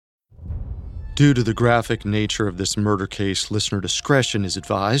Due to the graphic nature of this murder case, listener discretion is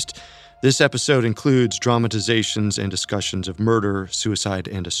advised. This episode includes dramatizations and discussions of murder, suicide,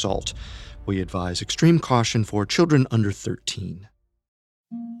 and assault. We advise extreme caution for children under 13.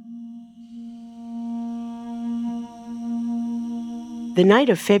 The night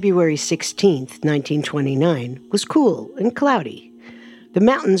of February 16th, 1929, was cool and cloudy. The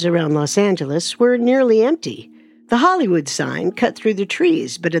mountains around Los Angeles were nearly empty. The Hollywood sign cut through the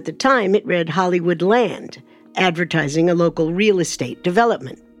trees, but at the time it read Hollywood Land, advertising a local real estate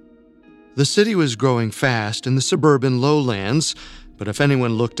development. The city was growing fast in the suburban lowlands, but if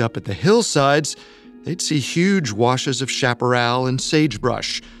anyone looked up at the hillsides, they'd see huge washes of chaparral and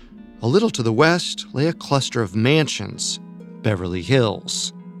sagebrush. A little to the west lay a cluster of mansions, Beverly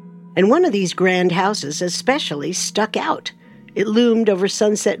Hills. And one of these grand houses especially stuck out. It loomed over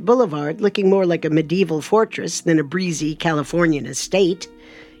Sunset Boulevard, looking more like a medieval fortress than a breezy Californian estate.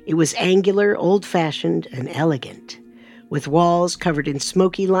 It was angular, old-fashioned, and elegant, with walls covered in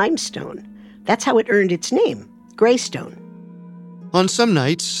smoky limestone. That's how it earned its name, Greystone. On some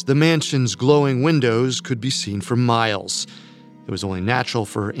nights, the mansion's glowing windows could be seen for miles. It was only natural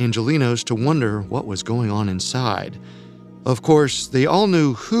for Angelenos to wonder what was going on inside. Of course, they all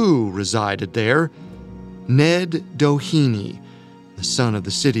knew who resided there: Ned Doheny, the son of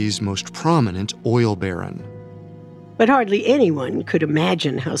the city's most prominent oil baron. But hardly anyone could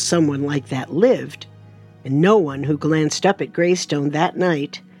imagine how someone like that lived, and no one who glanced up at Greystone that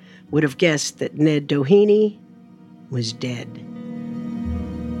night would have guessed that Ned Doheny was dead.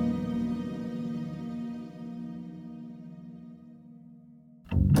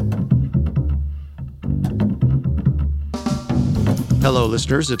 Hello,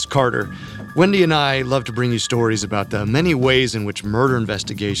 listeners. It's Carter. Wendy and I love to bring you stories about the many ways in which murder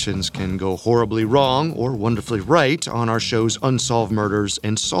investigations can go horribly wrong or wonderfully right on our shows Unsolved Murders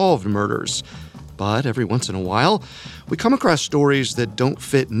and Solved Murders. But every once in a while, we come across stories that don't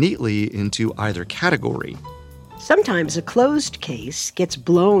fit neatly into either category. Sometimes a closed case gets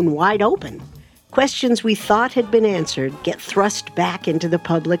blown wide open. Questions we thought had been answered get thrust back into the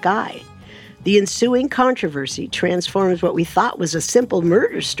public eye. The ensuing controversy transforms what we thought was a simple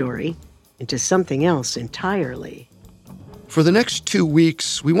murder story into something else entirely. For the next 2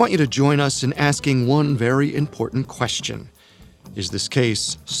 weeks, we want you to join us in asking one very important question. Is this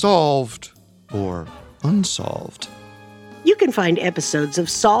case solved or unsolved? You can find episodes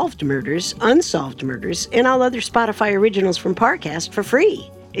of Solved Murders, Unsolved Murders, and all other Spotify originals from Parcast for free,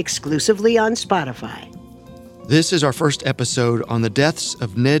 exclusively on Spotify. This is our first episode on the deaths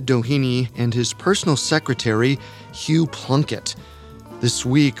of Ned Doheny and his personal secretary, Hugh Plunkett. This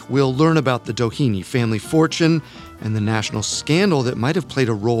week, we'll learn about the Doheny family fortune and the national scandal that might have played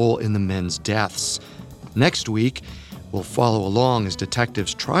a role in the men's deaths. Next week, we'll follow along as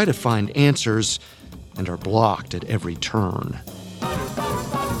detectives try to find answers and are blocked at every turn.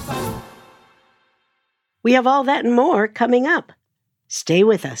 We have all that and more coming up. Stay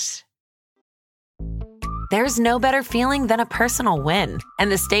with us. There's no better feeling than a personal win, and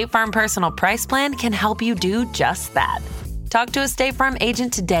the State Farm Personal Price Plan can help you do just that. Talk to a State Farm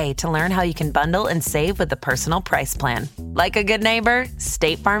agent today to learn how you can bundle and save with the Personal Price Plan. Like a good neighbor,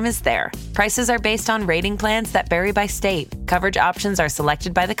 State Farm is there. Prices are based on rating plans that vary by state. Coverage options are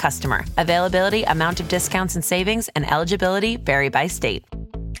selected by the customer. Availability, amount of discounts and savings, and eligibility vary by state.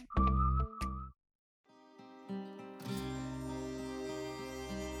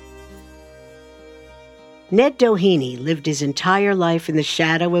 Ned Doheny lived his entire life in the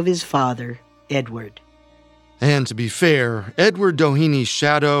shadow of his father, Edward. And to be fair, Edward Doheny's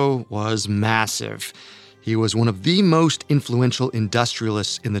shadow was massive. He was one of the most influential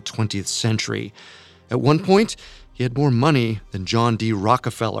industrialists in the 20th century. At one point, he had more money than John D.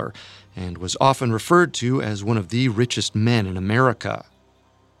 Rockefeller and was often referred to as one of the richest men in America.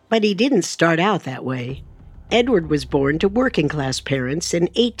 But he didn't start out that way. Edward was born to working-class parents in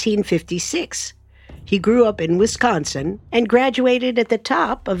 1856. He grew up in Wisconsin and graduated at the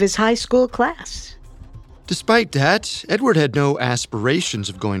top of his high school class. Despite that, Edward had no aspirations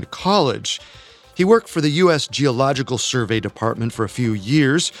of going to college. He worked for the U.S. Geological Survey Department for a few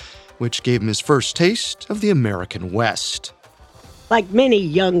years, which gave him his first taste of the American West. Like many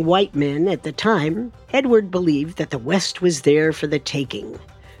young white men at the time, Edward believed that the West was there for the taking.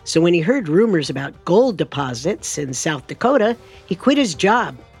 So when he heard rumors about gold deposits in South Dakota, he quit his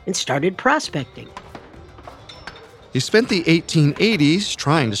job and started prospecting. He spent the 1880s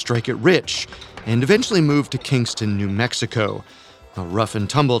trying to strike it rich, and eventually moved to Kingston, New Mexico, a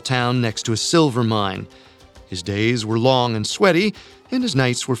rough-and-tumble town next to a silver mine. His days were long and sweaty, and his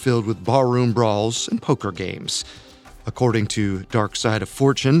nights were filled with barroom brawls and poker games. According to Dark Side of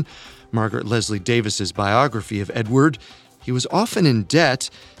Fortune, Margaret Leslie Davis's biography of Edward, he was often in debt,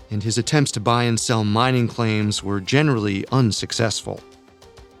 and his attempts to buy and sell mining claims were generally unsuccessful.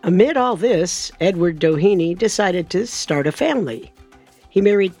 Amid all this, Edward Doheny decided to start a family. He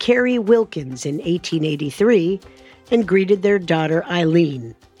married Carrie Wilkins in 1883 and greeted their daughter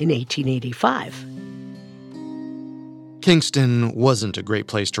Eileen in 1885. Kingston wasn't a great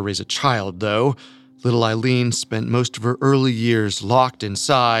place to raise a child, though. Little Eileen spent most of her early years locked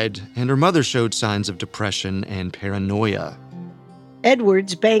inside, and her mother showed signs of depression and paranoia.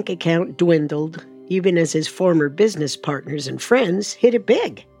 Edward's bank account dwindled, even as his former business partners and friends hit it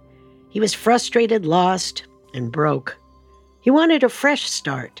big. He was frustrated, lost, and broke. He wanted a fresh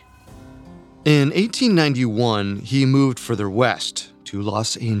start. In 1891, he moved further west to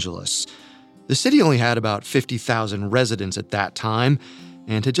Los Angeles. The city only had about 50,000 residents at that time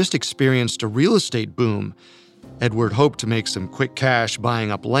and had just experienced a real estate boom. Edward hoped to make some quick cash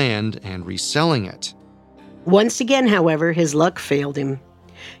buying up land and reselling it. Once again, however, his luck failed him.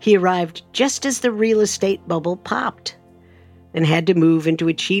 He arrived just as the real estate bubble popped and had to move into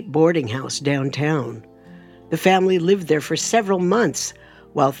a cheap boarding house downtown. The family lived there for several months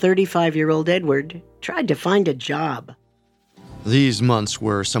while 35-year-old Edward tried to find a job. These months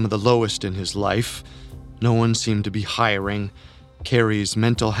were some of the lowest in his life. No one seemed to be hiring. Carrie's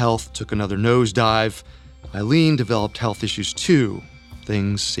mental health took another nosedive. Eileen developed health issues too.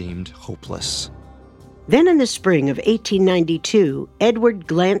 Things seemed hopeless. Then in the spring of 1892, Edward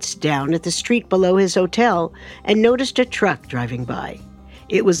glanced down at the street below his hotel and noticed a truck driving by.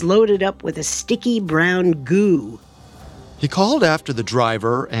 It was loaded up with a sticky brown goo. He called after the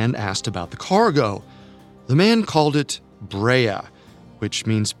driver and asked about the cargo. The man called it brea, which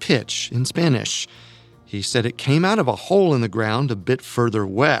means pitch in Spanish. He said it came out of a hole in the ground a bit further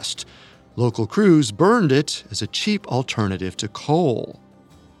west. Local crews burned it as a cheap alternative to coal.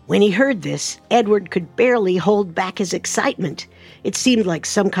 When he heard this, Edward could barely hold back his excitement. It seemed like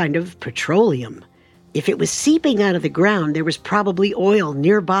some kind of petroleum. If it was seeping out of the ground, there was probably oil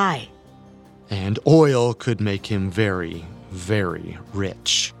nearby. And oil could make him very, very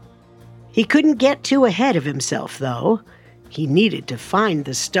rich. He couldn't get too ahead of himself, though. He needed to find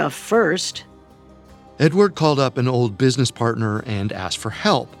the stuff first. Edward called up an old business partner and asked for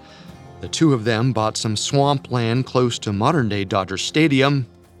help. The two of them bought some swamp land close to modern-day Dodger Stadium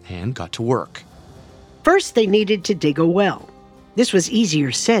and got to work. First, they needed to dig a well. This was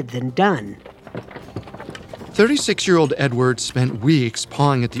easier said than done. 36-year-old Edward spent weeks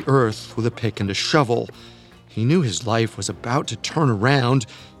pawing at the earth with a pick and a shovel. He knew his life was about to turn around.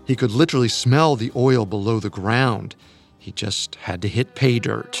 He could literally smell the oil below the ground. He just had to hit pay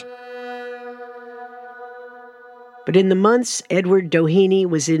dirt. But in the months Edward Doheny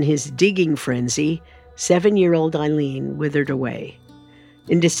was in his digging frenzy, 7-year-old Eileen withered away.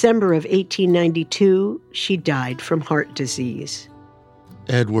 In December of 1892, she died from heart disease.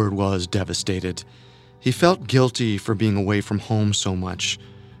 Edward was devastated. He felt guilty for being away from home so much.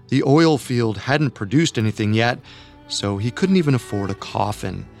 The oil field hadn't produced anything yet, so he couldn't even afford a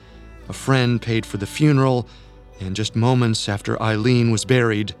coffin. A friend paid for the funeral, and just moments after Eileen was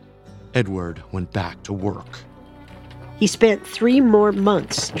buried, Edward went back to work. He spent 3 more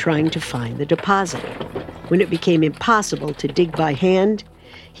months trying to find the deposit. When it became impossible to dig by hand,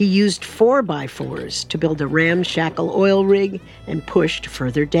 he used 4x4s to build a ramshackle oil rig and pushed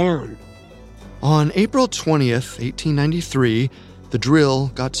further down. On April 20th, 1893, the drill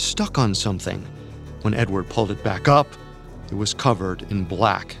got stuck on something. When Edward pulled it back up, it was covered in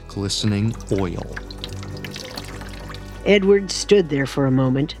black, glistening oil. Edward stood there for a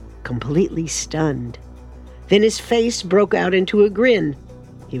moment, completely stunned. Then his face broke out into a grin.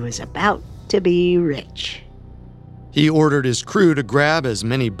 He was about to be rich. He ordered his crew to grab as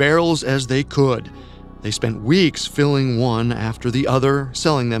many barrels as they could. They spent weeks filling one after the other,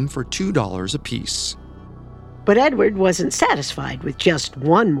 selling them for $2 apiece. But Edward wasn't satisfied with just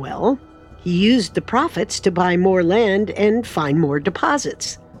one well. He used the profits to buy more land and find more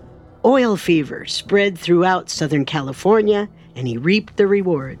deposits. Oil fever spread throughout Southern California, and he reaped the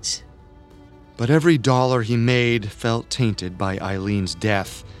rewards. But every dollar he made felt tainted by Eileen's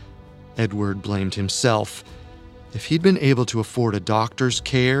death. Edward blamed himself. If he'd been able to afford a doctor's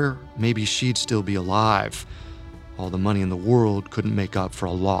care, maybe she'd still be alive. All the money in the world couldn't make up for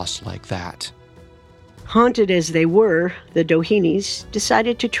a loss like that. Haunted as they were, the Dohenys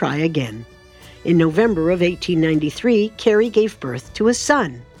decided to try again. In November of 1893, Carrie gave birth to a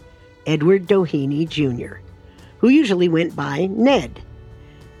son, Edward Doheny Jr., who usually went by Ned.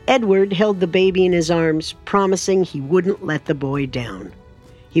 Edward held the baby in his arms, promising he wouldn't let the boy down.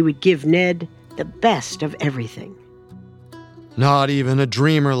 He would give Ned the best of everything. Not even a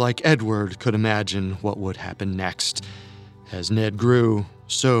dreamer like Edward could imagine what would happen next. As Ned grew,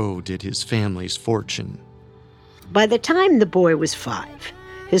 so did his family's fortune. By the time the boy was 5,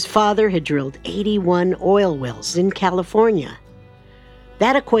 his father had drilled 81 oil wells in California.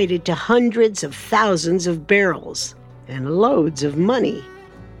 That equated to hundreds of thousands of barrels and loads of money.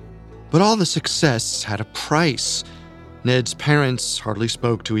 But all the success had a price. Ned's parents hardly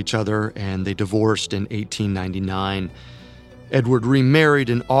spoke to each other, and they divorced in 1899. Edward remarried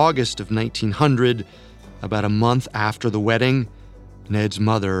in August of 1900. About a month after the wedding, Ned's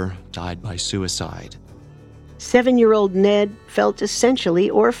mother died by suicide. 7-year-old Ned felt essentially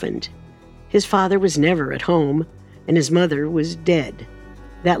orphaned. His father was never at home, and his mother was dead.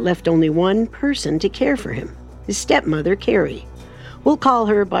 That left only one person to care for him, his stepmother, Carrie. We'll call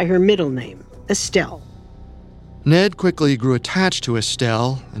her by her middle name, Estelle. Ned quickly grew attached to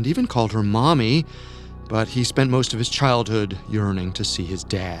Estelle and even called her Mommy, but he spent most of his childhood yearning to see his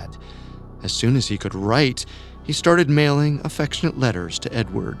dad. As soon as he could write, he started mailing affectionate letters to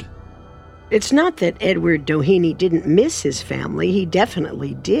Edward. It's not that Edward Doheny didn't miss his family, he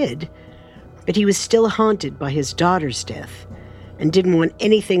definitely did, but he was still haunted by his daughter's death and didn't want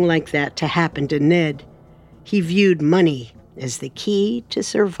anything like that to happen to Ned. He viewed money as the key to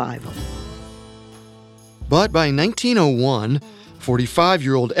survival. But by 1901,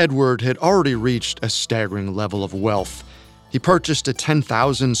 45-year-old Edward had already reached a staggering level of wealth. He purchased a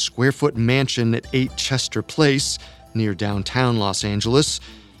 10,000-square-foot mansion at 8 Chester Place, near downtown Los Angeles.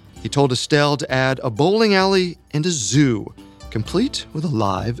 He told Estelle to add a bowling alley and a zoo, complete with a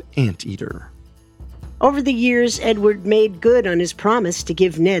live anteater. Over the years, Edward made good on his promise to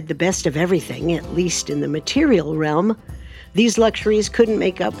give Ned the best of everything, at least in the material realm. These luxuries couldn't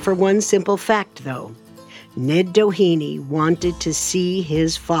make up for one simple fact, though. Ned Doheny wanted to see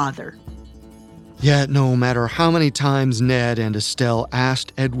his father. Yet no matter how many times Ned and Estelle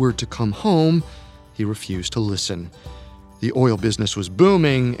asked Edward to come home, he refused to listen. The oil business was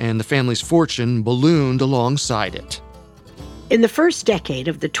booming, and the family's fortune ballooned alongside it. In the first decade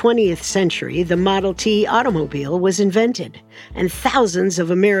of the 20th century, the Model T automobile was invented, and thousands of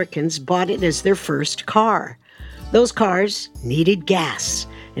Americans bought it as their first car. Those cars needed gas,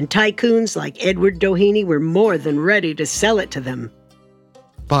 and tycoons like Edward Doheny were more than ready to sell it to them.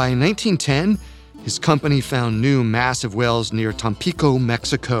 By 1910, his company found new massive wells near Tampico,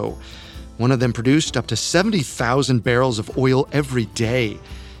 Mexico. One of them produced up to 70,000 barrels of oil every day.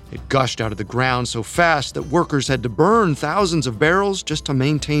 It gushed out of the ground so fast that workers had to burn thousands of barrels just to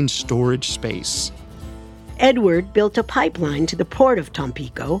maintain storage space. Edward built a pipeline to the port of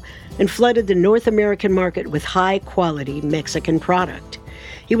Tampico and flooded the North American market with high-quality Mexican product.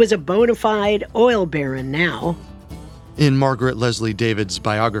 He was a bona fide oil baron now. In Margaret Leslie David's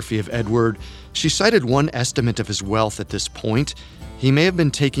biography of Edward, she cited one estimate of his wealth at this point. He may have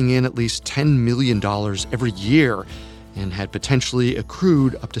been taking in at least $10 million every year and had potentially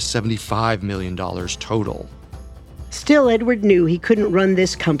accrued up to $75 million total. Still, Edward knew he couldn't run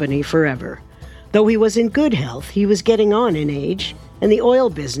this company forever. Though he was in good health, he was getting on in age, and the oil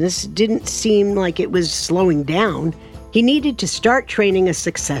business didn't seem like it was slowing down. He needed to start training a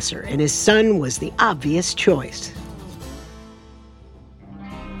successor, and his son was the obvious choice.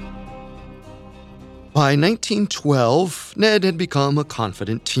 By 1912, Ned had become a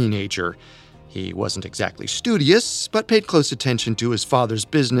confident teenager. He wasn't exactly studious, but paid close attention to his father's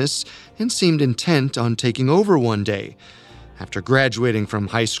business and seemed intent on taking over one day. After graduating from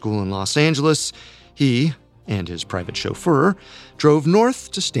high school in Los Angeles, he and his private chauffeur drove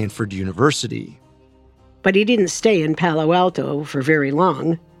north to Stanford University. But he didn't stay in Palo Alto for very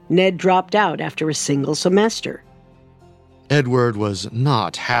long. Ned dropped out after a single semester. Edward was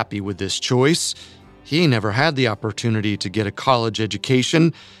not happy with this choice. He never had the opportunity to get a college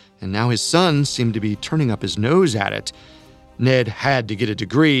education, and now his son seemed to be turning up his nose at it. Ned had to get a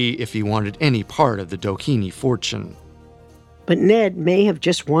degree if he wanted any part of the Doheny fortune. But Ned may have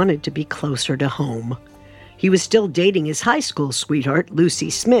just wanted to be closer to home. He was still dating his high school sweetheart, Lucy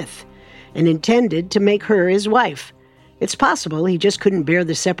Smith, and intended to make her his wife. It's possible he just couldn't bear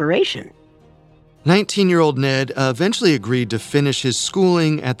the separation. 19-year-old Ned eventually agreed to finish his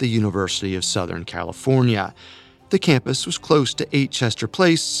schooling at the University of Southern California. The campus was close to 8 Chester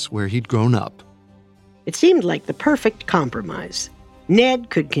Place, where he'd grown up. It seemed like the perfect compromise. Ned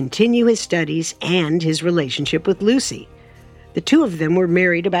could continue his studies and his relationship with Lucy. The two of them were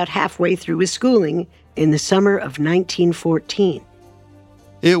married about halfway through his schooling in the summer of 1914.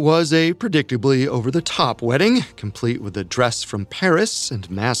 It was a predictably over-the-top wedding, complete with a dress from Paris and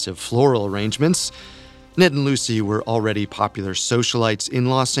massive floral arrangements. Ned and Lucy were already popular socialites in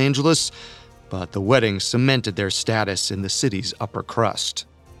Los Angeles, but the wedding cemented their status in the city's upper crust.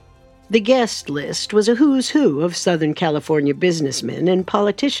 The guest list was a who's who of Southern California businessmen and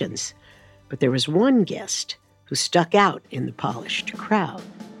politicians, but there was one guest who stuck out in the polished crowd.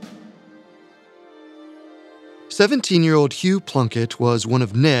 17-year-old Hugh Plunkett was one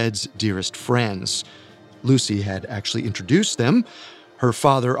of Ned's dearest friends. Lucy had actually introduced them. Her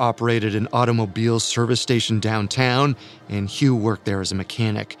father operated an automobile service station downtown, and Hugh worked there as a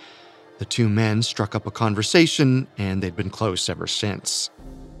mechanic. The two men struck up a conversation, and they'd been close ever since.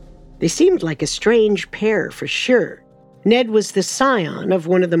 They seemed like a strange pair for sure. Ned was the scion of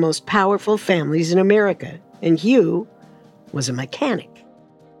one of the most powerful families in America, and Hugh was a mechanic.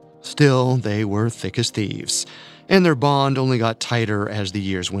 Still, they were thick as thieves, and their bond only got tighter as the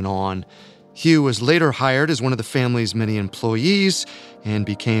years went on. Hugh was later hired as one of the family's many employees and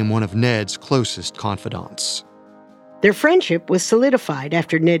became one of Ned's closest confidants. Their friendship was solidified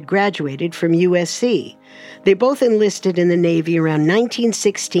after Ned graduated from USC. They both enlisted in the Navy around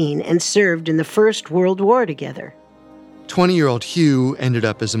 1916 and served in the First World War together. 20-year-old Hugh ended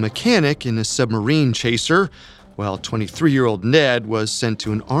up as a mechanic in a submarine chaser, while 23-year-old Ned was sent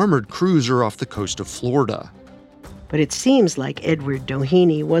to an armored cruiser off the coast of Florida. But it seems like Edward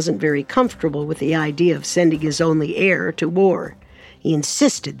Doheny wasn't very comfortable with the idea of sending his only heir to war. He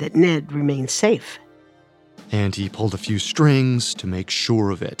insisted that Ned remain safe. And he pulled a few strings to make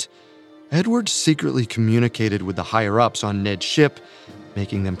sure of it. Edward secretly communicated with the higher-ups on Ned's ship,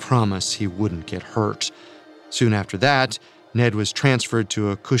 making them promise he wouldn't get hurt. Soon after that, Ned was transferred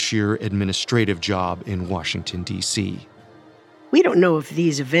to a cushier administrative job in Washington, D.C. We don't know if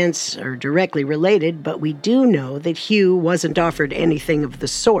these events are directly related, but we do know that Hugh wasn't offered anything of the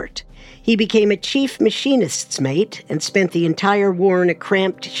sort. He became a chief machinist's mate and spent the entire war in a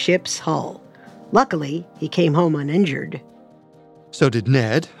cramped ship's hull. Luckily, he came home uninjured. So did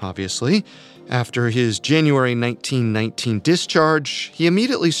Ned, obviously. After his January 1919 discharge, he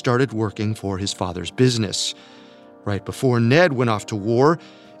immediately started working for his father's business. Right before Ned went off to war,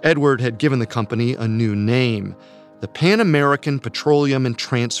 Edward had given the company a new name, the Pan American Petroleum and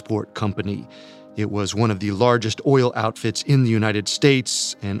Transport Company. It was one of the largest oil outfits in the United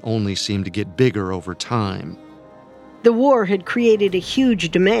States and only seemed to get bigger over time. The war had created a huge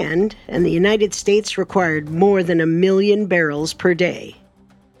demand, and the United States required more than 1 million barrels per day.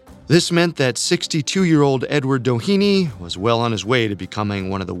 This meant that 62-year-old Edward Doheny was well on his way to becoming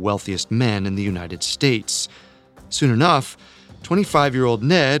one of the wealthiest men in the United States. Soon enough, 25-year-old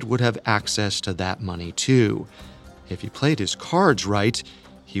Ned would have access to that money too. If he played his cards right,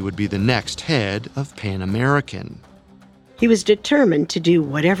 he would be the next head of Pan American. He was determined to do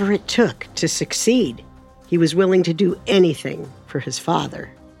whatever it took to succeed. He was willing to do anything for his father.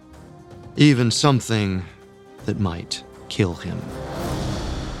 Even something that might kill him.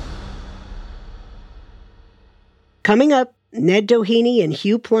 Coming up, Ned Doheny and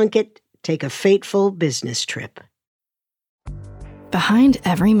Hugh Plunkett take a fateful business trip. Behind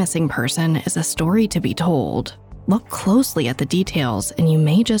every missing person is a story to be told. Look closely at the details and you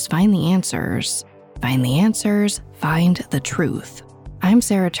may just find the answers. Find the answers, find the truth. I'm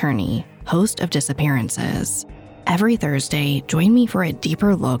Sarah Turney, host of Disappearances. Every Thursday, join me for a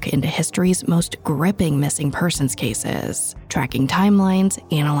deeper look into history's most gripping missing persons cases, tracking timelines,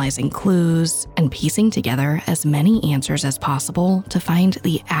 analyzing clues, and piecing together as many answers as possible to find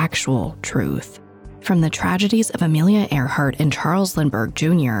the actual truth. From the tragedies of Amelia Earhart and Charles Lindbergh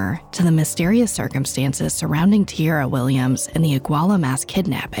Jr. to the mysterious circumstances surrounding Tierra Williams and the Iguala mass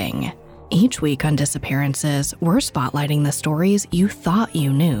kidnapping, each week on Disappearances, we're spotlighting the stories you thought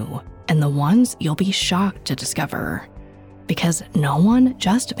you knew and the ones you'll be shocked to discover. Because no one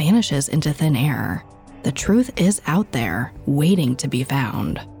just vanishes into thin air. The truth is out there, waiting to be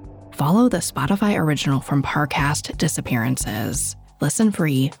found. Follow the Spotify original from Parcast, Disappearances. Listen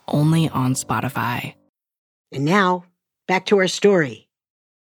free only on Spotify. And now, back to our story.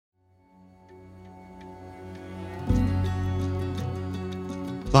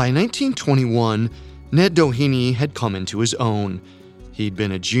 By 1921, Ned Doheny had come into his own. He'd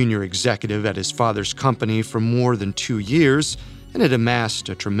been a junior executive at his father's company for more than 2 years and had amassed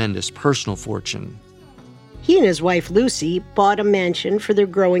a tremendous personal fortune. He and his wife Lucy bought a mansion for their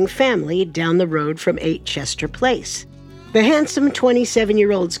growing family down the road from 8 Chester Place. The handsome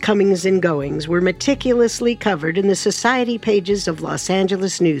 27-year-old's comings and goings were meticulously covered in the society pages of Los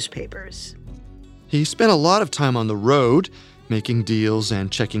Angeles newspapers. He spent a lot of time on the road, making deals and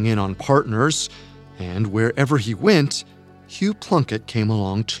checking in on partners, and wherever he went, Hugh Plunkett came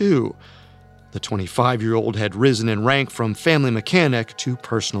along too. The 25-year-old had risen in rank from family mechanic to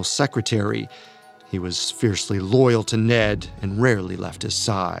personal secretary. He was fiercely loyal to Ned and rarely left his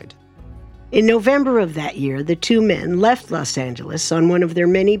side. In November of that year, the two men left Los Angeles on one of their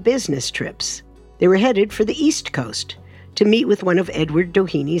many business trips. They were headed for the East Coast to meet with one of Edward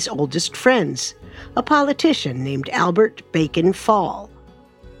Doheny's oldest friends, a politician named Albert Bacon Fall.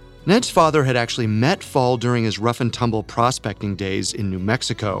 Ned's father had actually met Fall during his rough-and-tumble prospecting days in New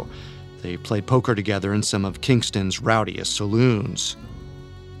Mexico. They played poker together in some of Kingston's rowdiest saloons.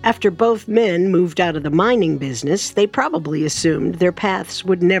 After both men moved out of the mining business, they probably assumed their paths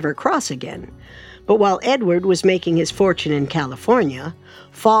would never cross again. But while Edward was making his fortune in California,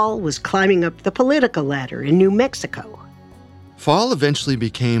 Fall was climbing up the political ladder in New Mexico. Fall eventually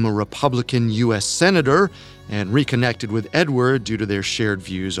became a Republican U.S. senator and reconnected with Edward due to their shared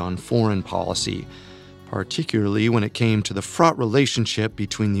views on foreign policy, particularly when it came to the fraught relationship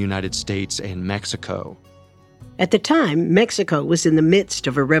between the United States and Mexico. At the time, Mexico was in the midst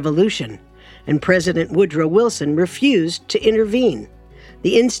of a revolution, and President Woodrow Wilson refused to intervene.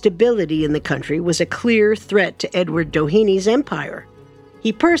 The instability in the country was a clear threat to Edward Doheny's empire.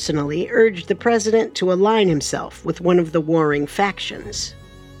 He personally urged the president to align himself with one of the warring factions.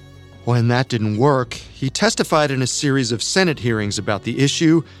 When that didn't work, he testified in a series of Senate hearings about the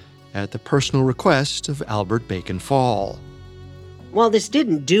issue at the personal request of Albert Bacon Fall. While this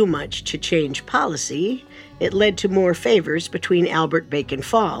didn't do much to change policy, it led to more favors between Albert Bacon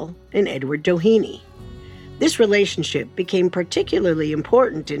Fall and Edward Doheny. This relationship became particularly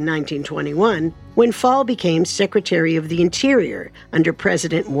important in 1921 when Fall became Secretary of the Interior under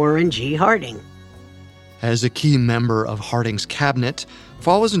President Warren G. Harding. As a key member of Harding's cabinet,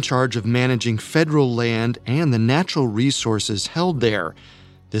 Fall was in charge of managing federal land and the natural resources held there.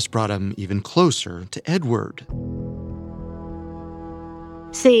 This brought him even closer to Edward.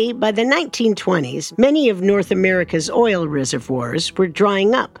 See, by the 1920s, many of North America's oil reservoirs were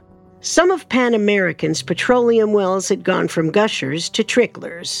drying up. Some of Pan American's petroleum wells had gone from gushers to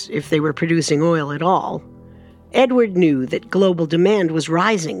tricklers, if they were producing oil at all. Edward knew that global demand was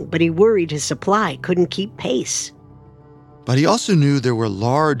rising, but he worried his supply couldn't keep pace. But he also knew there were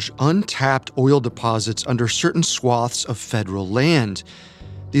large, untapped oil deposits under certain swaths of federal land.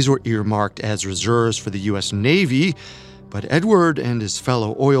 These were earmarked as reserves for the U.S. Navy, but Edward and his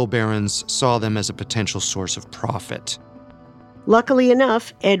fellow oil barons saw them as a potential source of profit. Luckily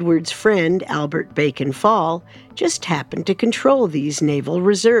enough, Edward's friend, Albert Bacon Fall, just happened to control these naval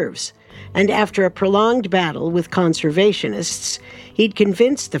reserves. And after a prolonged battle with conservationists, he'd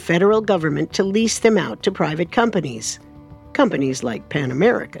convinced the federal government to lease them out to private companies like Pan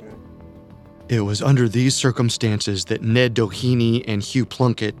American. It was under these circumstances that Ned Doheny and Hugh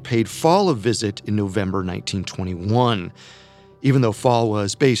Plunkett paid Fall a visit in November 1921. Even though Fall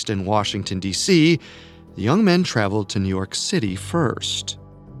was based in Washington, D.C., the young men traveled to New York City first.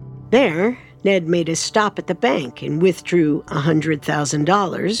 There, Ned made a stop at the bank and withdrew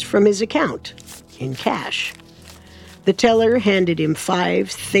 $100,000 from his account in cash. The teller handed him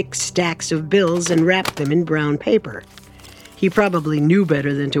 5 thick stacks of bills and wrapped them in brown paper. He probably knew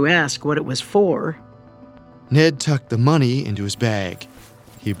better than to ask what it was for. Ned tucked the money into his bag.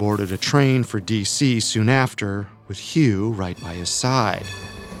 He boarded a train for D.C. soon after, with Hugh right by his side.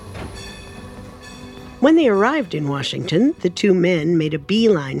 When they arrived in Washington, the two men made a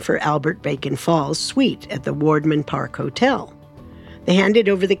beeline for Albert Bacon Fall's suite at the Wardman Park Hotel. They handed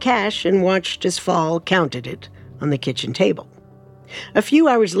over the cash and watched as Fall counted it on the kitchen table. A few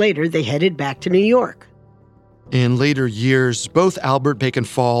hours later, they headed back to New York. In later years, both Albert Bacon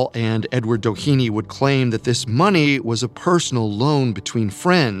Fall and Edward Doheny would claim that this money was a personal loan between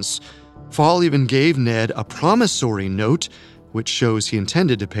friends. Fall even gave Ned a promissory note, which shows he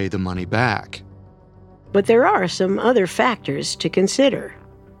intended to pay the money back. But there are some other factors to consider,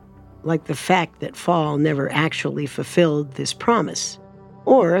 like the fact that Fall never actually fulfilled this promise,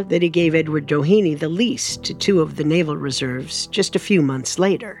 or that he gave Edward Doheny the lease to 2 of the naval reserves just a few months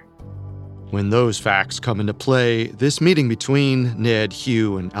later. When those facts come into play, this meeting between Ned,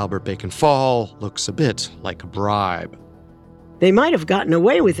 Hugh, and Albert Bacon Fall looks a bit like a bribe. They might have gotten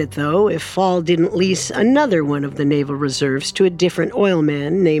away with it, though, if Fall didn't lease another one of the naval reserves to a different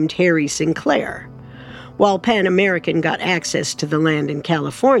oilman named Harry Sinclair. While Pan American got access to the land in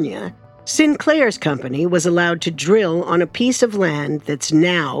California, Sinclair's company was allowed to drill on a piece of land that's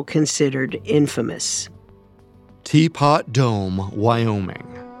now considered infamous. Teapot Dome, Wyoming.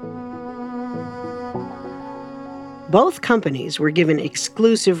 Both companies were given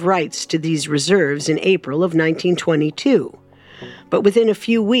exclusive rights to these reserves in April of 1922. But within a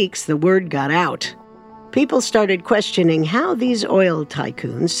few weeks, the word got out. People started questioning how these oil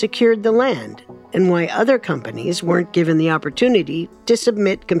tycoons secured the land and why other companies weren't given the opportunity to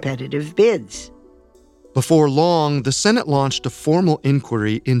submit competitive bids. Before long, the Senate launched a formal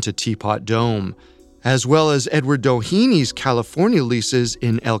inquiry into Teapot Dome, as well as Edward Doheny's California leases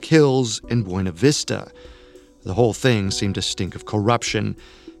in Elk Hills and Buena Vista. The whole thing seemed to stink of corruption,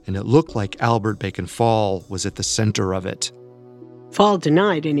 and it looked like Albert Bacon Fall was at the center of it. Fall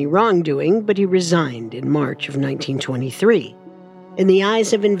denied any wrongdoing, but he resigned in March of 1923. In the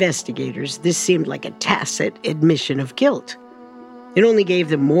eyes of investigators, this seemed like a tacit admission of guilt. It only gave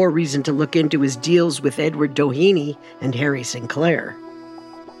them more reason to look into his deals with Edward Doheny and Harry Sinclair.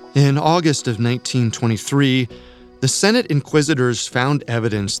 In August of 1923, the Senate inquisitors found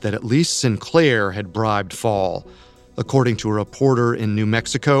evidence that at least Sinclair had bribed Fall. According to a reporter in New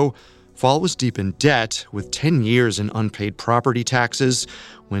Mexico, Fall was deep in debt with 10 years in unpaid property taxes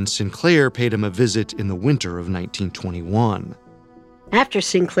when Sinclair paid him a visit in the winter of 1921. After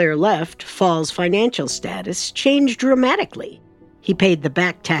Sinclair left, Fall's financial status changed dramatically. He paid the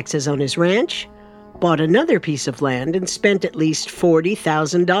back taxes on his ranch, bought another piece of land, and spent at least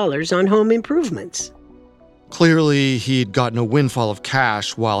 $40,000 on home improvements. Clearly, he'd gotten a windfall of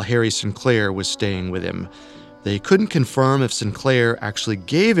cash while Harry Sinclair was staying with him. They couldn't confirm if Sinclair actually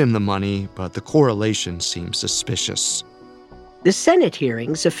gave him the money, but the correlation seemed suspicious. The Senate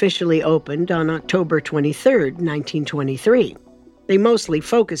hearings officially opened on October 23, 1923. They mostly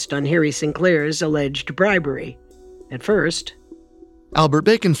focused on Harry Sinclair's alleged bribery. At first, Albert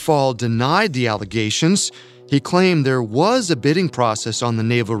Bacon Fall denied the allegations. He claimed there was a bidding process on the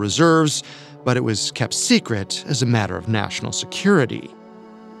naval reserves, but it was kept secret as a matter of national security.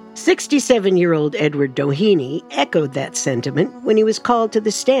 67-year-old Edward Doheny echoed that sentiment when he was called to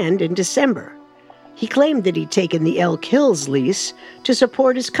the stand in December. He claimed that he'd taken the Elk Hills lease to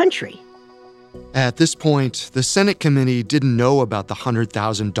support his country. At this point, the Senate committee didn't know about the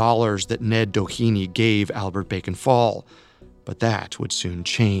 $100,000 that Ned Doheny gave Albert Bacon Fall, but that would soon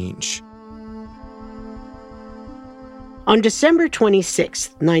change. On December 26,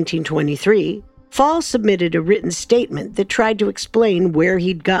 1923, Fall submitted a written statement that tried to explain where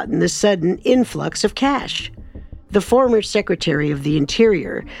he'd gotten the sudden influx of cash. The former Secretary of the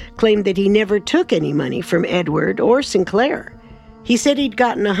Interior claimed that he never took any money from Edward or Sinclair. He said he'd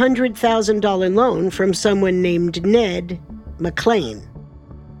gotten a $100,000 loan from someone named Ned McLean.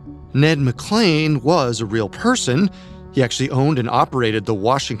 Ned McLean was a real person. He actually owned and operated the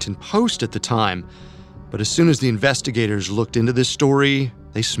Washington Post at the time. But as soon as the investigators looked into this story,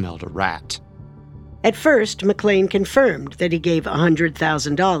 they smelled a rat. At first, McLean confirmed that he gave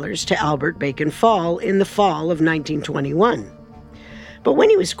 $100,000 to Albert Bacon Fall in the fall of 1921. But when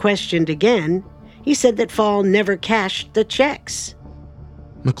he was questioned again, he said that Fall never cashed the checks.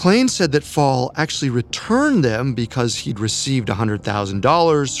 McLean said that Fall actually returned them because he'd received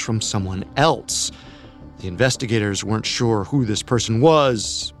 $100,000 from someone else. The investigators weren't sure who this person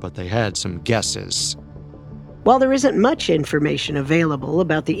was, but they had some guesses. While there isn't much information available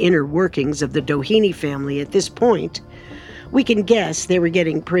about the inner workings of the Doheny family at this point, we can guess they were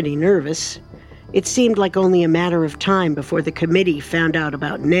getting pretty nervous. It seemed like only a matter of time before the committee found out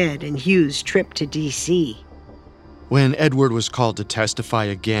about Ned and Hugh's trip to D.C. When Edward was called to testify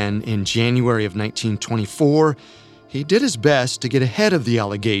again in January of 1924, he did his best to get ahead of the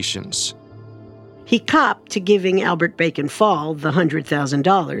allegations. He copped to giving Albert Bacon Fall the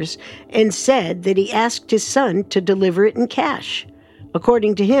 $100,000 and said that he asked his son to deliver it in cash.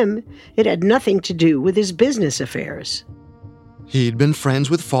 According to him, it had nothing to do with his business affairs. He'd been friends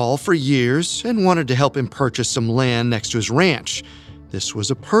with Fall for years and wanted to help him purchase some land next to his ranch. This was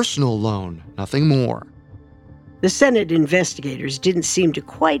a personal loan, nothing more. The Senate investigators didn't seem to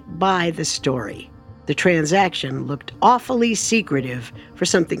quite buy the story. The transaction looked awfully secretive for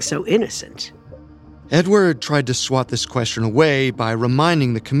something so innocent. Edward tried to swat this question away by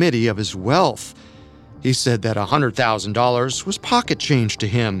reminding the committee of his wealth. He said that $100,000 was pocket change to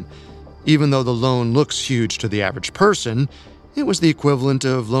him. Even though the loan looks huge to the average person, it was the equivalent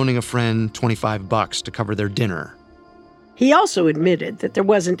of loaning a friend $25 to cover their dinner. He also admitted that there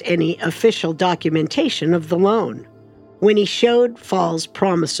wasn't any official documentation of the loan. When he showed Fall's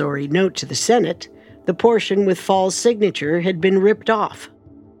promissory note to the Senate, the portion with Fall's signature had been ripped off.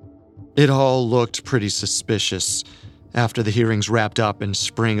 It all looked pretty suspicious. After the hearings wrapped up in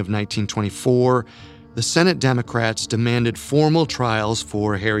spring of 1924, the Senate Democrats demanded formal trials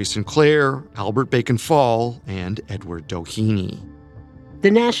for Harry Sinclair, Albert Bacon Fall, and Edward Doheny.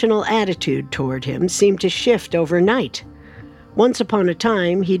 The national attitude toward him seemed to shift overnight. Once upon a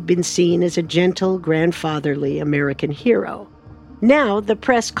time, he'd been seen as a gentle, grandfatherly American hero. Now, the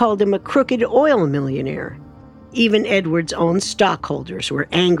press called him a crooked oil millionaire. Even Edward's own stockholders were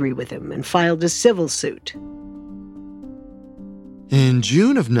angry with him and filed a civil suit. In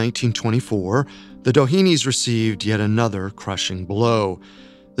June of 1924, the Dohenys received yet another crushing blow.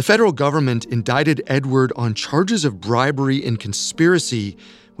 The federal government indicted Edward on charges of bribery and conspiracy,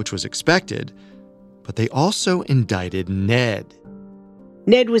 which was expected, but they also indicted Ned.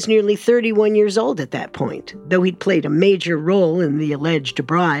 Ned was nearly 31 years old at that point. Though he'd played a major role in the alleged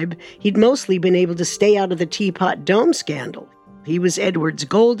bribe, he'd mostly been able to stay out of the Teapot Dome scandal. He was Edward's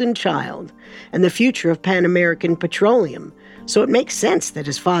golden child and the future of Pan American Petroleum, so it makes sense that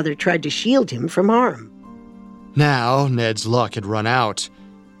his father tried to shield him from harm. Now, Ned's luck had run out.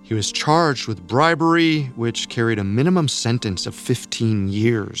 He was charged with bribery, which carried a minimum sentence of 15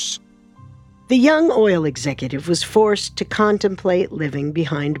 years. The young oil executive was forced to contemplate living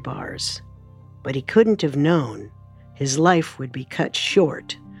behind bars. But he couldn't have known his life would be cut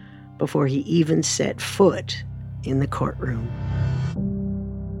short before he even set foot in the courtroom.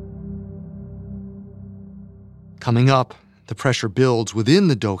 Coming up, the pressure builds within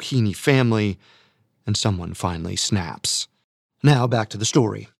the Doheny family, and someone finally snaps. Now back to the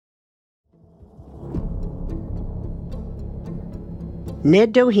story.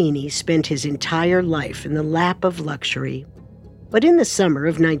 Ned Doheny spent his entire life in the lap of luxury. But in the summer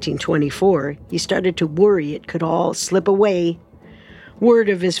of 1924, he started to worry it could all slip away. Word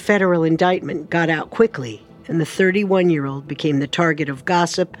of his federal indictment got out quickly, and the 31-year-old became the target of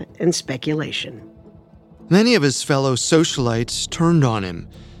gossip and speculation. Many of his fellow socialites turned on him.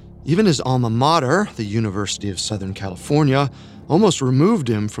 Even his alma mater, the University of Southern California, almost removed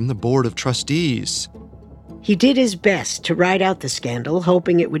him from the board of trustees. He did his best to ride out the scandal,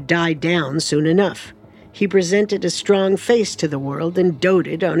 hoping it would die down soon enough. He presented a strong face to the world and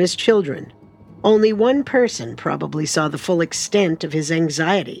doted on his children. Only one person probably saw the full extent of his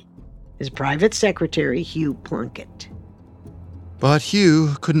anxiety: his private secretary, Hugh Plunkett. But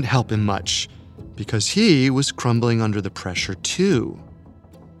Hugh couldn't help him much, because he was crumbling under the pressure too.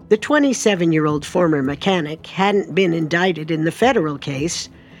 The 27-year-old former mechanic hadn't been indicted in the federal case,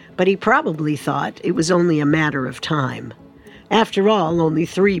 but he probably thought it was only a matter of time. After all, only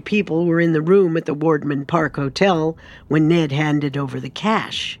 3 people were in the room at the Wardman Park Hotel when Ned handed over the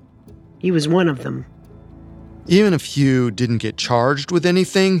cash. He was one of them. Even if Hugh didn't get charged with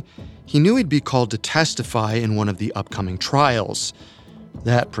anything, he knew he'd be called to testify in one of the upcoming trials.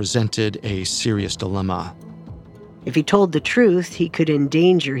 That presented a serious dilemma. If he told the truth, he could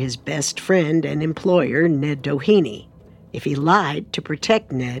endanger his best friend and employer, Ned Doheny. If he lied to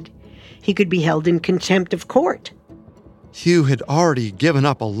protect Ned, he could be held in contempt of court. Hugh had already given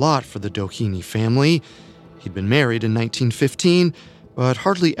up a lot for the Doheny family. He'd been married in 1915, but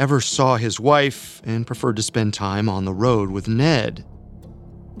hardly ever saw his wife and preferred to spend time on the road with Ned.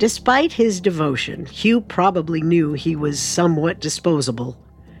 Despite his devotion, Hugh probably knew he was somewhat disposable.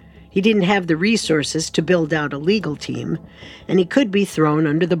 He didn't have the resources to build out a legal team, and he could be thrown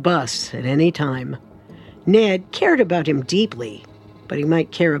under the bus at any time. Ned cared about him deeply, but he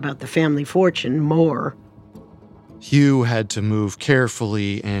might care about the family fortune more. Hugh had to move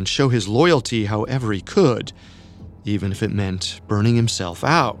carefully and show his loyalty however he could, even if it meant burning himself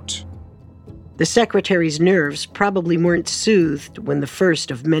out. The secretary's nerves probably weren't soothed when the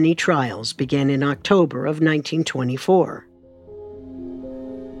first of many trials began in October of 1924.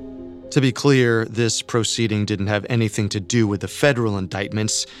 To be clear, this proceeding didn't have anything to do with the federal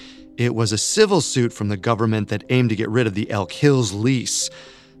indictments. It was a civil suit from the government that aimed to get rid of the Elk Hills lease,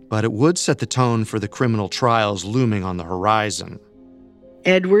 but it would set the tone for the criminal trials looming on the horizon.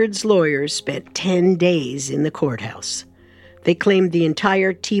 Edward's lawyers spent 10 days in the courthouse. They claimed the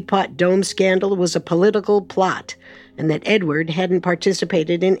entire Teapot Dome scandal was a political plot and that Edward hadn't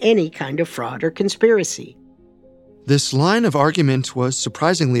participated in any kind of fraud or conspiracy. This line of argument was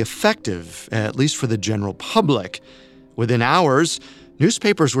surprisingly effective, at least for the general public. Within hours,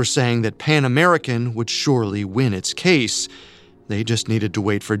 newspapers were saying that Pan American would surely win its case. They just needed to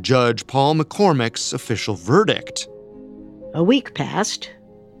wait for Judge Paul McCormick's official verdict. A week passed,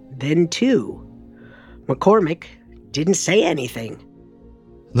 then 2. McCormick didn't say anything.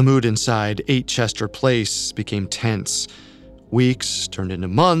 The mood inside 8 Chester Place became tense. Weeks turned into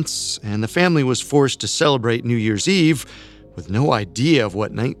months, and the family was forced to celebrate New Year's Eve with no idea of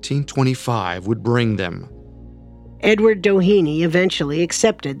what 1925 would bring them. Edward Doheny eventually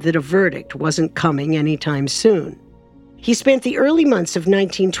accepted that a verdict wasn't coming anytime soon. He spent the early months of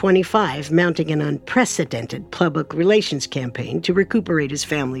 1925 mounting an unprecedented public relations campaign to recuperate his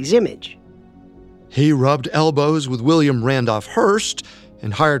family's image. He rubbed elbows with William Randolph Hearst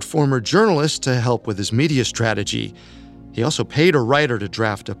and hired former journalists to help with his media strategy. He also paid a writer to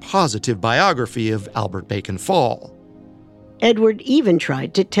draft a positive biography of Albert Bacon Fall. Edward even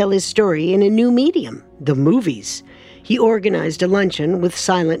tried to tell his story in a new medium, the movies. He organized a luncheon with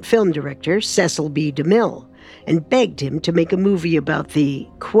silent film director Cecil B. DeMille and begged him to make a movie about the,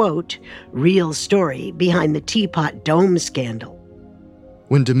 quote, real story behind the Teapot Dome scandal.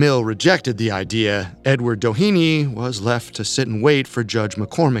 When DeMille rejected the idea, Edward Doheny was left to sit and wait for Judge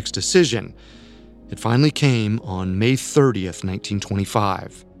McCormick's decision. It finally came on May 30th,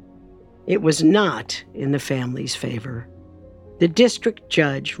 1925. It was not in the family's favor. The district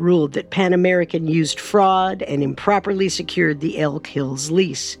judge ruled that Pan American used fraud and improperly secured the Elk Hills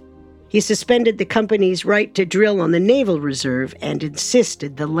lease. He suspended the company's right to drill on the Naval Reserve and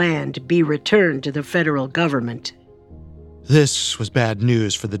insisted the land be returned to the federal government. This was bad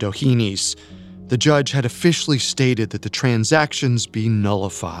news for the Dohenys. The judge had officially stated that the transactions be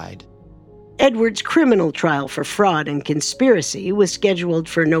nullified. Edward's criminal trial for fraud and conspiracy was scheduled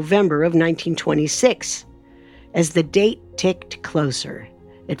for November of 1926. As the date ticked closer,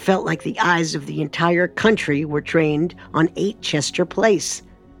 it felt like the eyes of the entire country were trained on 8 Chester Place.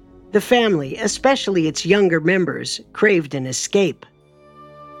 The family, especially its younger members, craved an escape.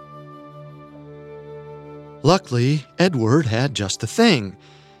 Luckily, Edward had just the thing.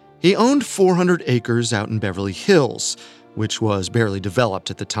 He owned 400 acres out in Beverly Hills, which was barely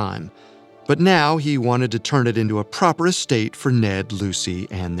developed at the time. But now he wanted to turn it into a proper estate for Ned, Lucy,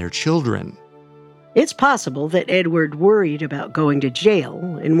 and their children. It's possible that Edward worried about going to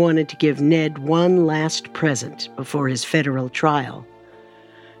jail and wanted to give Ned one last present before his federal trial.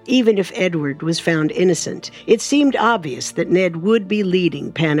 Even if Edward was found innocent, it seemed obvious that Ned would be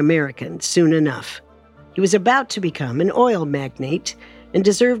leading Pan American soon enough. He was about to become an oil magnate and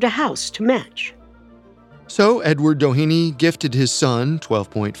deserved a house to match. So Edward Doheny gifted his son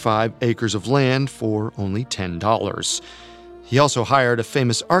 12.5 acres of land for only $10. He also hired a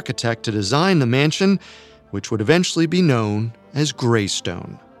famous architect to design the mansion, which would eventually be known as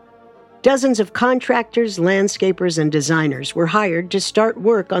Greystone. Dozens of contractors, landscapers, and designers were hired to start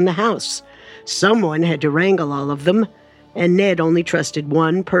work on the house. Someone had to wrangle all of them, and Ned only trusted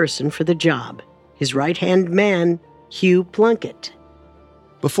one person for the job, his right-hand man, Hugh Plunkett.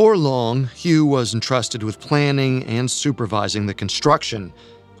 Before long, Hugh was entrusted with planning and supervising the construction,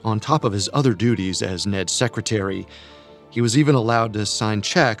 on top of his other duties as Ned's secretary. He was even allowed to sign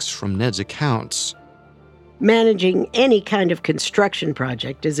checks from Ned's accounts. Managing any kind of construction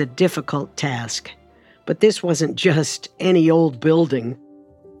project is a difficult task, but this wasn't just any old building.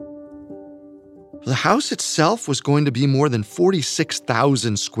 The house itself was going to be more than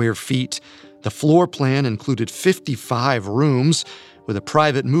 46,000 square feet. The floor plan included 55 rooms, with a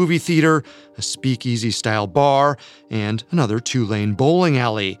private movie theater, a speakeasy-style bar, and another 2-lane bowling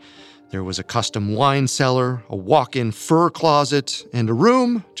alley. There was a custom wine cellar, a walk-in fur closet, and a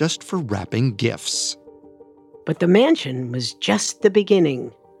room just for wrapping gifts. But the mansion was just the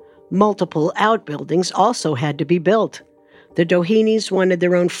beginning. Multiple outbuildings also had to be built. The Dohenys wanted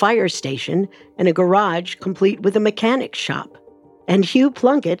their own fire station and a garage complete with a mechanic shop. And Hugh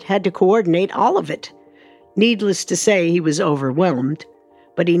Plunkett had to coordinate all of it. Needless to say, he was overwhelmed,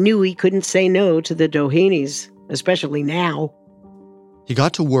 but he knew he couldn't say no to the Dohenys, especially now. He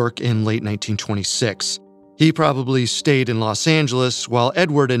got to work in late 1926. He probably stayed in Los Angeles while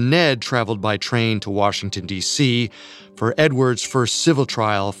Edward and Ned traveled by train to Washington, D.C. for Edward's first civil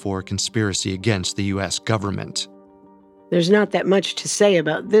trial for conspiracy against the U.S. government. There's not that much to say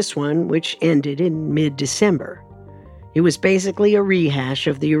about this one, which ended in mid-December. It was basically a rehash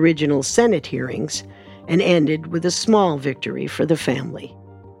of the original Senate hearings and ended with a small victory for the family.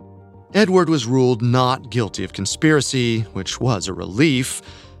 Edward was ruled not guilty of conspiracy, which was a relief,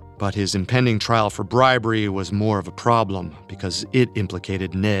 but his impending trial for bribery was more of a problem because it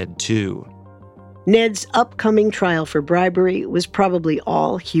implicated Ned, too. Ned's upcoming trial for bribery was probably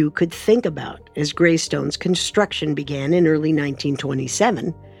all Hugh could think about as Greystone's construction began in early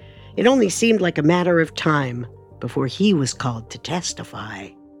 1927. It only seemed like a matter of time before he was called to testify.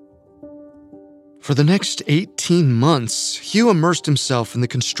 For the next 18 months, Hugh immersed himself in the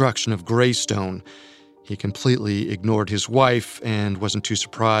construction of Greystone. He completely ignored his wife and wasn't too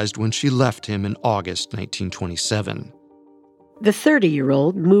surprised when she left him in August 1927. The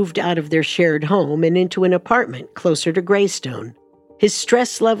 30-year-old moved out of their shared home and into an apartment closer to Greystone. His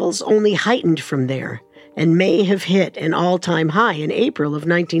stress levels only heightened from there and may have hit an all-time high in April of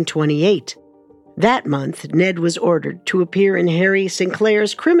 1928. That month, Ned was ordered to appear in Harry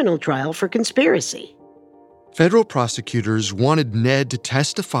Sinclair's criminal trial for conspiracy. Federal prosecutors wanted Ned to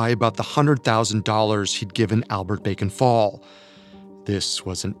testify about the $100,000 he'd given Albert Bacon Fall. This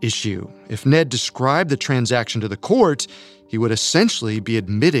was an issue. If Ned described the transaction to the court, he would essentially be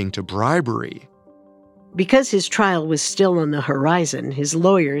admitting to bribery. Because his trial was still on the horizon, his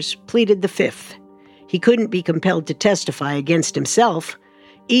lawyers pleaded the fifth. He couldn't be compelled to testify against himself,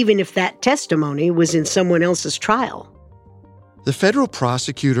 even if that testimony was in someone else's trial. The federal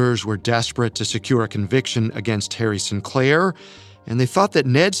prosecutors were desperate to secure a conviction against Harry Sinclair, and they thought that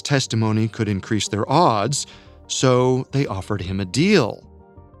Ned's testimony could increase their odds, so they offered him a deal.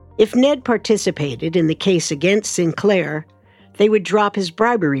 If Ned participated in the case against Sinclair, they would drop his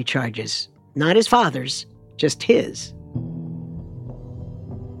bribery charges. Not his father's, just his.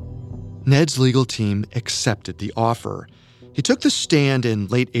 Ned's legal team accepted the offer. He took the stand in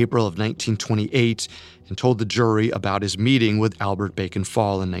late April of 1928 and told the jury about his meeting with Albert Bacon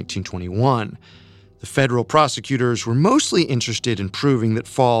Fall in 1921. The federal prosecutors were mostly interested in proving that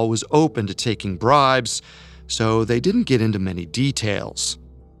Fall was open to taking bribes, so they didn't get into many details.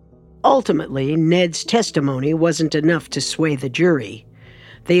 Ultimately, Ned's testimony wasn't enough to sway the jury.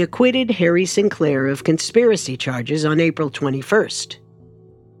 They acquitted Harry Sinclair of conspiracy charges on April 21st.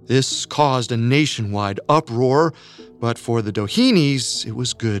 This caused a nationwide uproar, but for the Dohenys, it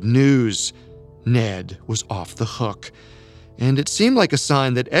was good news. Ned was off the hook. And it seemed like a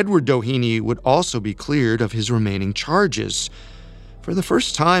sign that Edward Doheny would also be cleared of his remaining charges. For the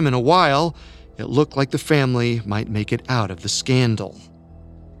first time in a while, it looked like the family might make it out of the scandal.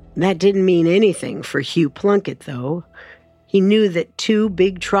 That didn't mean anything for Hugh Plunkett, though. He knew that two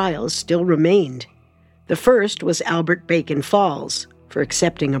big trials still remained. The first was Albert Bacon Falls for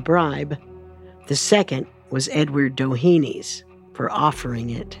accepting a bribe. The second was Edward Doheny's for offering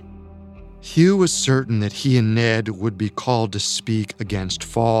it. Hugh was certain that he and Ned would be called to speak against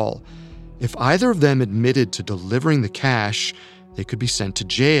Fall. If either of them admitted to delivering the cash, they could be sent to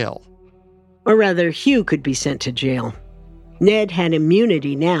jail. Or rather, Hugh could be sent to jail. Ned had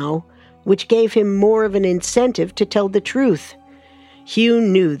immunity now, which gave him more of an incentive to tell the truth. Hugh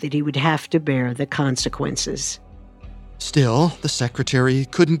knew that he would have to bear the consequences. Still, the secretary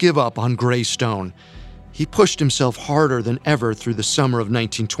couldn't give up on Greystone. He pushed himself harder than ever through the summer of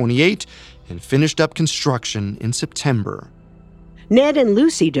 1928 and finished up construction in September. Ned and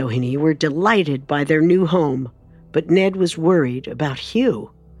Lucy Doheny were delighted by their new home, but Ned was worried about Hugh.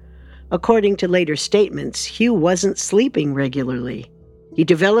 According to later statements, Hugh wasn't sleeping regularly. He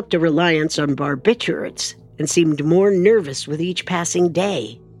developed a reliance on barbiturates and seemed more nervous with each passing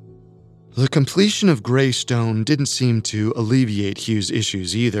day. The completion of Greystone didn't seem to alleviate Hugh's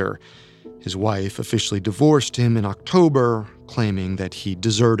issues either. His wife officially divorced him in October, claiming that he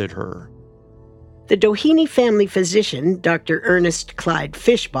deserted her. The Doheny family physician, Dr. Ernest Clyde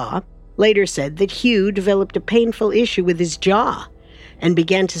Fishbaugh, later said that Hugh developed a painful issue with his jaw and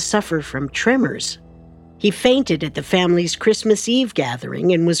began to suffer from tremors. He fainted at the family's Christmas Eve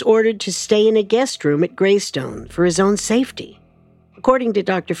gathering and was ordered to stay in a guest room at Greystone for his own safety. According to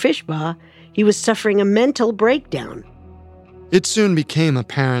Dr. Fishbaugh, he was suffering a mental breakdown. It soon became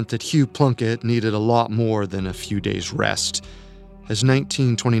apparent that Hugh Plunkett needed a lot more than a few days' rest. As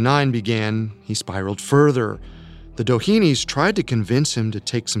 1929 began, he spiraled further. The Dohenys tried to convince him to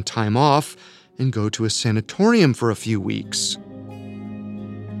take some time off and go to a sanatorium for a few weeks.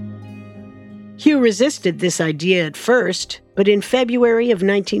 Hugh resisted this idea at first, but in February of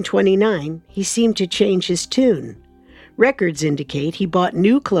 1929, he seemed to change his tune. Records indicate he bought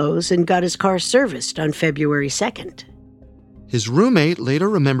new clothes and got his car serviced on February 2nd. His roommate later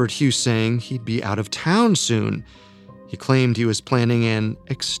remembered Hugh saying he'd be out of town soon. He claimed he was planning an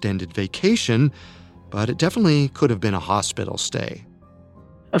extended vacation, but it definitely could have been a hospital stay.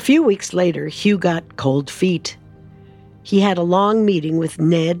 A few weeks later, Hugh got cold feet. He had a long meeting with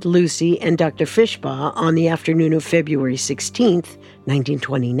Ned, Lucy, and Dr. Fishbaugh on the afternoon of February 16th,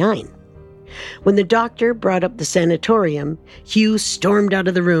 1929. When the doctor brought up the sanatorium, Hugh stormed out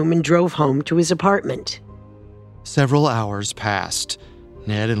of the room and drove home to his apartment. Several hours passed.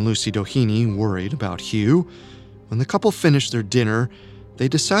 Ned and Lucy Doheny worried about Hugh. When the couple finished their dinner, they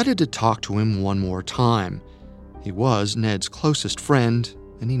decided to talk to him one more time. He was Ned's closest friend,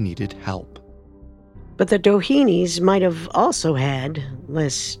 and he needed help. But the Dohenys might have also had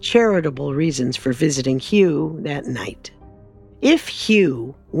less charitable reasons for visiting Hugh that night. If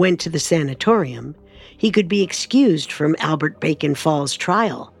Hugh went to the sanatorium, he could be excused from Albert Bacon Falls'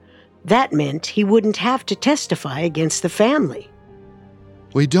 trial. That meant he wouldn't have to testify against the family.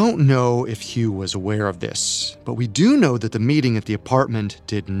 We don't know if Hugh was aware of this, but we do know that the meeting at the apartment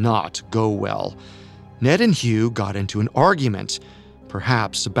did not go well. Ned and Hugh got into an argument,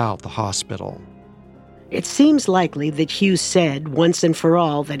 perhaps about the hospital. It seems likely that Hugh said once and for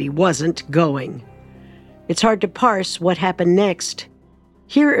all that he wasn't going. It's hard to parse what happened next.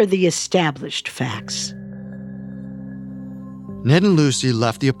 Here are the established facts. Ned and Lucy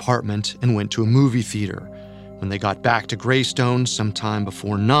left the apartment and went to a movie theater. When they got back to Greystone sometime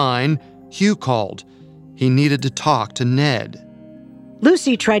before 9, Hugh called. He needed to talk to Ned.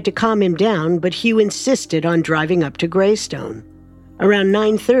 Lucy tried to calm him down, but Hugh insisted on driving up to Greystone. Around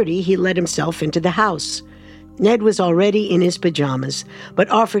 9:30, he let himself into the house. Ned was already in his pajamas, but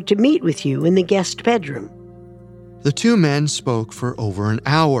offered to meet with Hugh in the guest bedroom. The two men spoke for over an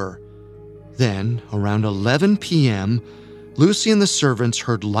hour. Then, around 11 p.m., Lucy and the servants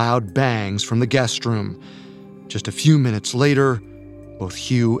heard loud bangs from the guest room. Just a few minutes later, both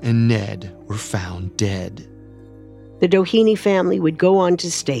Hugh and Ned were found dead. The Doheny family would go on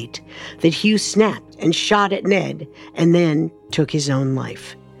to state that Hugh snapped and shot at Ned and then took his own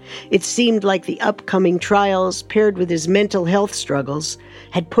life. It seemed like the upcoming trials, paired with his mental health struggles,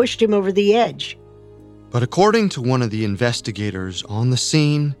 had pushed him over the edge. But according to one of the investigators on the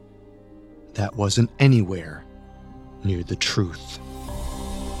scene, that wasn't anywhere near the truth.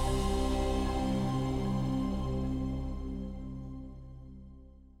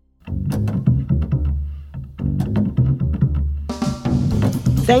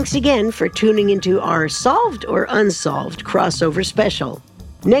 Thanks again for tuning into our Solved or Unsolved crossover special.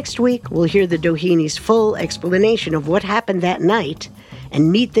 Next week, we'll hear the Doheny's full explanation of what happened that night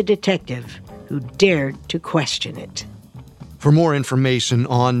and meet the detective who dared to question it. For more information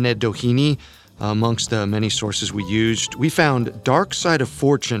on Ned Doheny, amongst the many sources we used, we found Dark Side of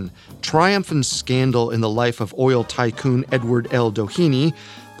Fortune, Triumph and Scandal in the Life of Oil Tycoon Edward L. Doheny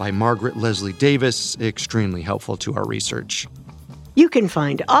by Margaret Leslie Davis, extremely helpful to our research. You can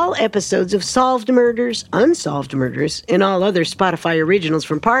find all episodes of Solved Murders, Unsolved Murders, and all other Spotify originals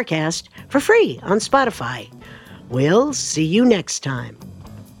from Parcast for free on Spotify. We'll see you next time.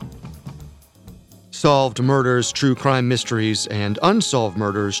 Solved Murders, True Crime Mysteries, and Unsolved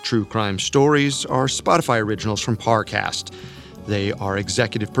Murders, True Crime Stories are Spotify originals from Parcast. They are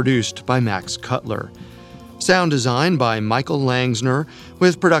executive produced by Max Cutler. Sound design by Michael Langsner,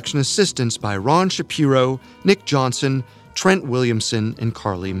 with production assistance by Ron Shapiro, Nick Johnson, Trent Williamson, and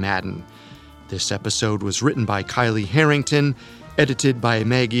Carly Madden. This episode was written by Kylie Harrington, edited by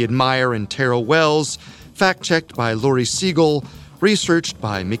Maggie Admire and Tara Wells, fact-checked by Lori Siegel, researched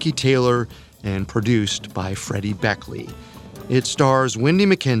by Mickey Taylor, and produced by Freddie Beckley. It stars Wendy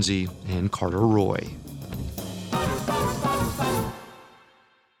McKenzie and Carter Roy.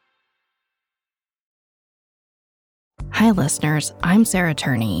 Hi, listeners. I'm Sarah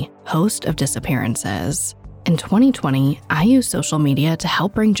Turney, host of Disappearances. In 2020, I used social media to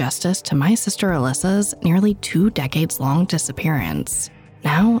help bring justice to my sister Alyssa's nearly 2 decades-long disappearance.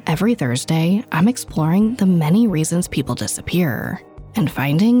 Now, every Thursday, I'm exploring the many reasons people disappear and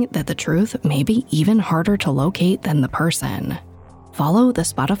finding that the truth may be even harder to locate than the person. Follow the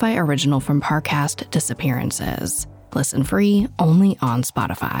Spotify original from Parcast, Disappearances. Listen free only on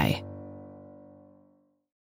Spotify.